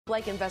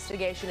Blake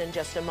investigation in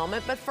just a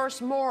moment, but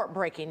first, more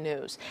breaking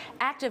news.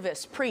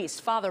 Activist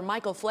priest Father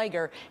Michael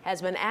Pfleger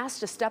has been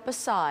asked to step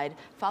aside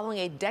following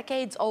a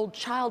decades-old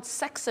child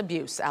sex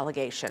abuse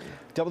allegation.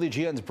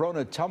 WGN's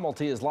Brona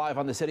Tumulty is live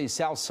on the city's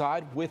south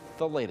side with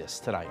the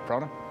latest tonight.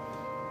 Brona?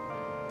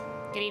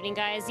 Good evening,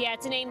 guys. Yeah,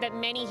 it's a name that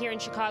many here in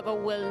Chicago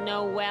will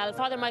know well.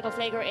 Father Michael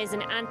Pfleger is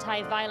an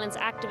anti-violence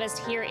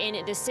activist here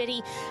in the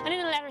city. And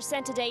in a letter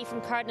sent today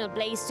from Cardinal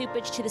Blaise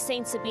Cupich to the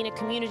St. Sabina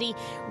community,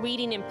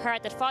 reading in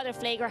part that Father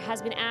Pfleger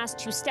has been asked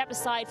to step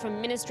aside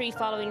from ministry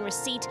following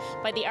receipt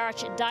by the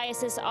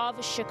Archdiocese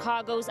of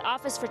Chicago's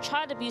Office for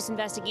Child Abuse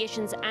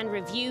Investigations and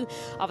Review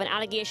of an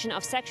allegation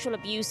of sexual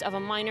abuse of a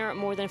minor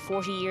more than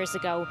 40 years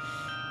ago.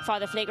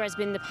 Father Pfleger has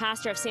been the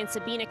pastor of St.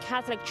 Sabina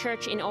Catholic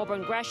Church in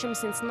Auburn Gresham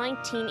since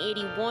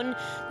 1981.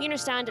 We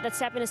understand that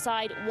stepping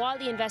aside while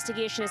the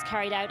investigation is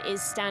carried out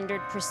is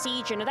standard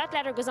procedure. Now, that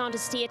letter goes on to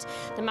state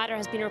the matter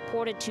has been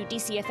reported to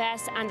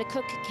DCFS and the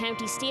Cook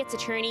County State's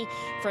Attorney.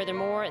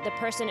 Furthermore, the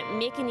person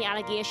making the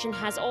allegation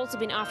has also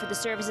been offered the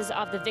services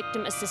of the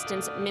Victim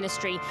Assistance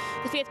Ministry.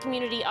 The faith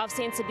community of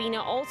St.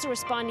 Sabina also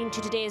responding to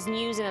today's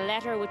news in a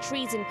letter which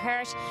reads in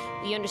part,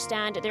 we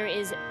understand there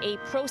is a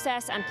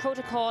process and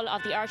protocol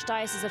of the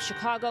Archdiocese of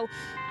Chicago,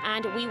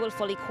 and we will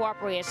fully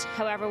cooperate.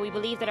 However, we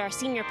believe that our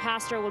senior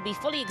pastor will be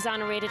fully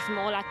exonerated from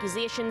all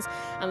accusations,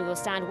 and we will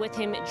stand with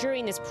him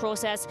during this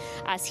process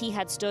as he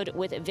had stood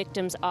with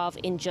victims of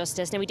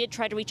injustice. Now, we did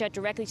try to reach out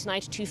directly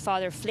tonight to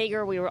Father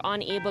Pfleger. We were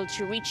unable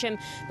to reach him,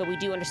 but we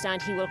do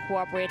understand he will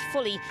cooperate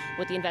fully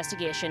with the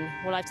investigation.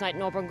 We're live tonight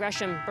in Auburn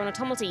Gresham. Brona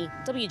Tumulty,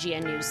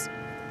 WGN News.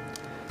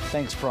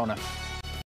 Thanks, Brona.